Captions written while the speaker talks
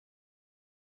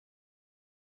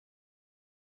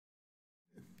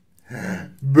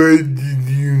But did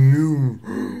you know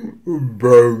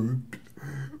about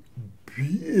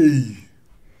PA?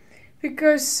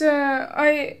 Because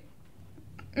I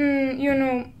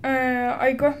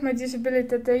got my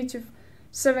disability at the age of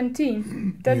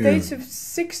 17. At the age of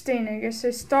 16, I guess,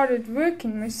 I started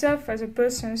working myself as a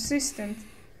personal assistant.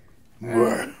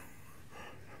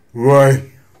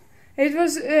 Why? It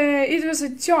was a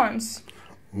chance.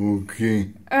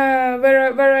 Okay.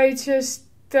 Where I just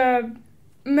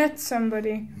met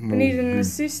somebody who needed an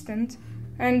assistant,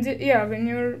 and when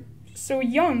you're so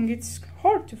young, it's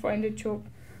hard to find a job.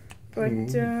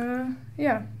 But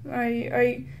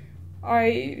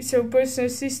so personal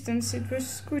assistance, it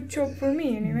was a good job for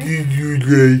me anyway. Did you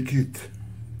like it?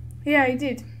 Yeah, I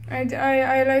did.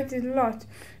 I liked it a lot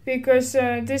because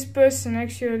this person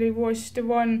actually was the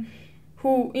one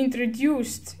who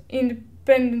introduced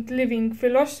independent living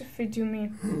philosophy to me.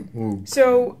 Okay.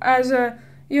 So I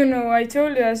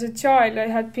told you as a child I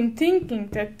had been thinking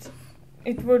that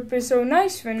it would be so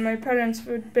nice when my parents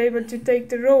would be able to take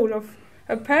the role of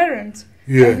a parent.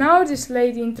 Yeah. And now this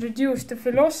lady introduced a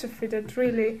philosophy that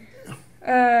really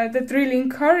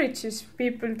encourages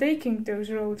people taking those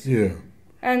roles. Yeah.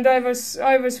 And I was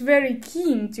very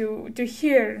keen to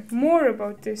hear more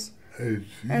about this. I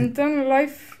see. And then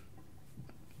life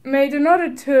made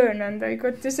another turn, and I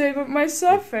got disabled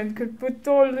myself and could put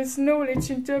all this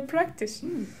knowledge into practice.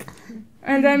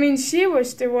 And I mean, she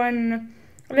was the one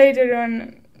later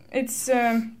on.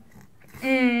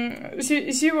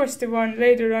 She was the one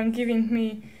later on giving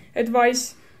me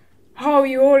advice how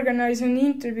you organize an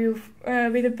interview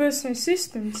with a personal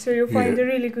assistant, so you find a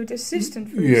really good assistant,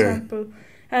 for example,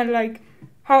 and like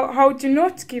how to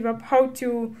not give up, how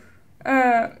to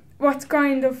what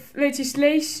kind of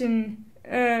legislation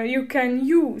you can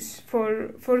use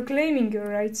for claiming your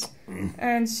rights.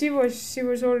 And she was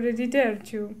already there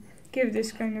to give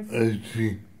this kind of. I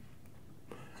see.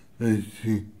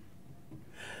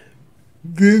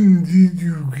 Then did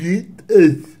you get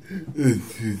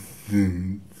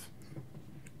assistance?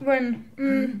 When?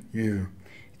 Yeah.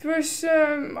 It was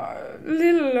a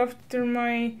little after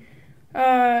my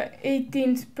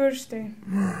 18th birthday.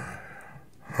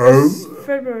 How?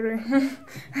 February.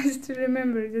 I still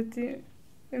remember that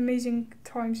amazing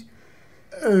times.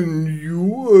 And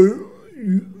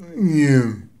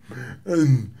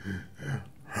and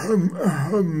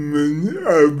how many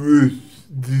hours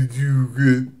did you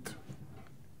get?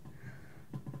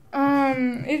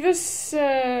 It was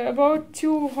about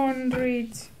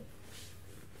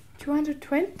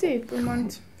 220 per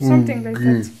month, something like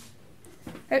that.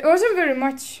 It wasn't very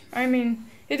much. I mean,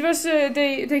 it was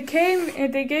they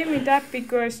gave me that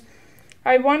because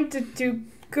I wanted to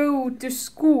go to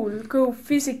school, go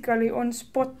physically on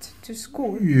spot to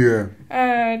school. Yeah.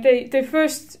 They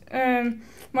first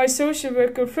my social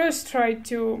worker first tried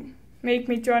to make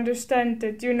me to understand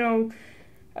that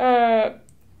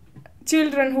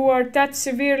children who are that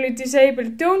severely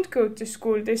disabled don't go to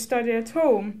school, they study at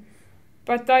home.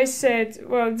 But I said,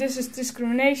 well, this is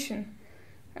discrimination.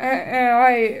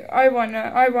 I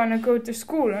wanna go to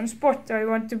school on spot. I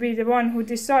want to be the one who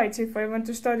decides if I want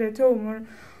to study at home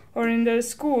or in the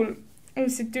school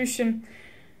institution.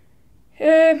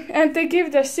 And they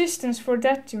give the assistance for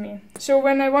that to me. So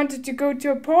when I wanted to go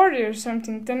to a party or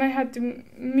something, then I had to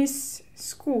miss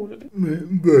school.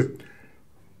 But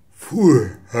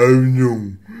for how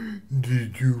long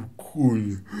did you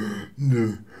call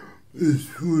the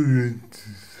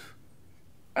assurances?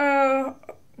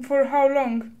 For how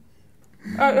long?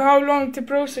 How long the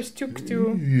process took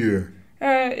to? Yeah.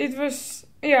 It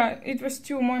was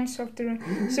 2 months after.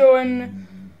 So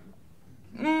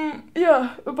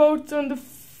about on the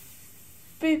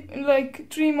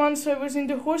 3 months I was in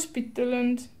the hospital,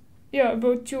 and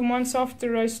about 2 months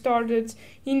after I started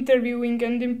interviewing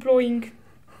and employing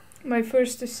my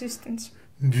first assistants.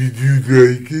 Did you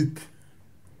like it?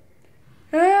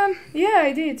 Yeah,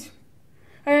 I did.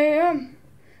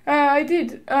 I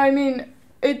did. I mean,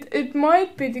 it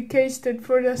might be the case that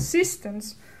for the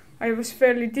assistants I was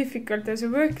fairly difficult as a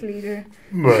work leader.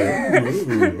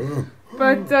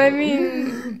 But I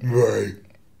mean, why?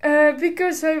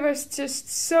 Because I was just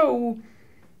so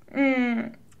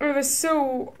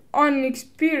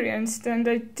unexperienced, and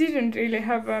I didn't really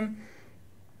have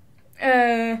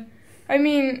a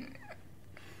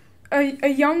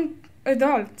young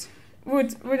adult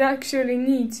would actually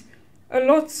need a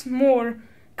lot more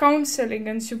counseling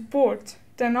and support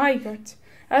than I got.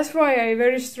 That's why I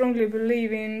very strongly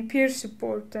believe in peer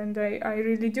support, and I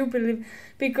really do believe,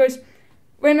 because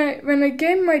when I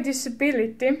gained my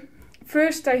disability,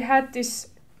 first I had this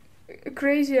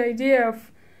crazy idea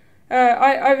of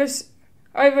I was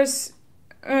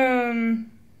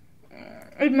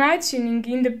imagining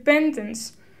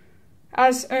independence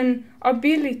as an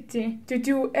ability to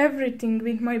do everything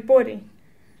with my body.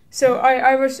 So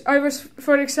I was,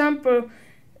 for example,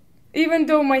 even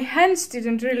though my hands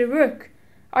didn't really work,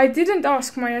 I didn't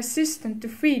ask my assistant to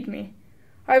feed me.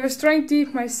 I was trying to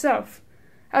eat myself.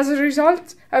 As a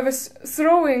result, I was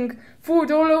throwing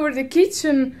food all over the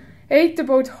kitchen, ate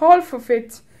about half of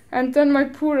it, and then my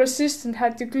poor assistant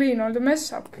had to clean all the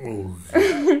mess up. Oh.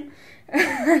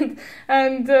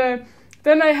 and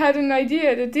then I had an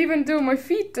idea that even though my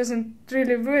feet doesn't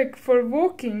really work for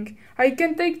walking, I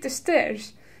can take the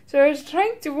stairs. So I was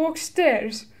trying to walk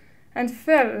stairs and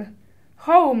fell.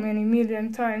 How many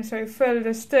million times I fell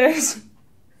the stairs.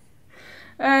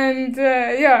 And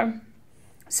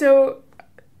so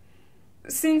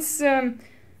since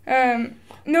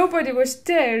nobody was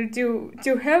there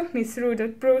to help me through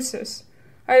that process,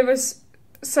 I was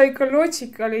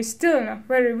psychologically still not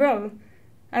very well,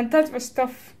 and that was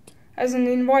tough as an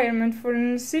environment for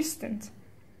an assistant.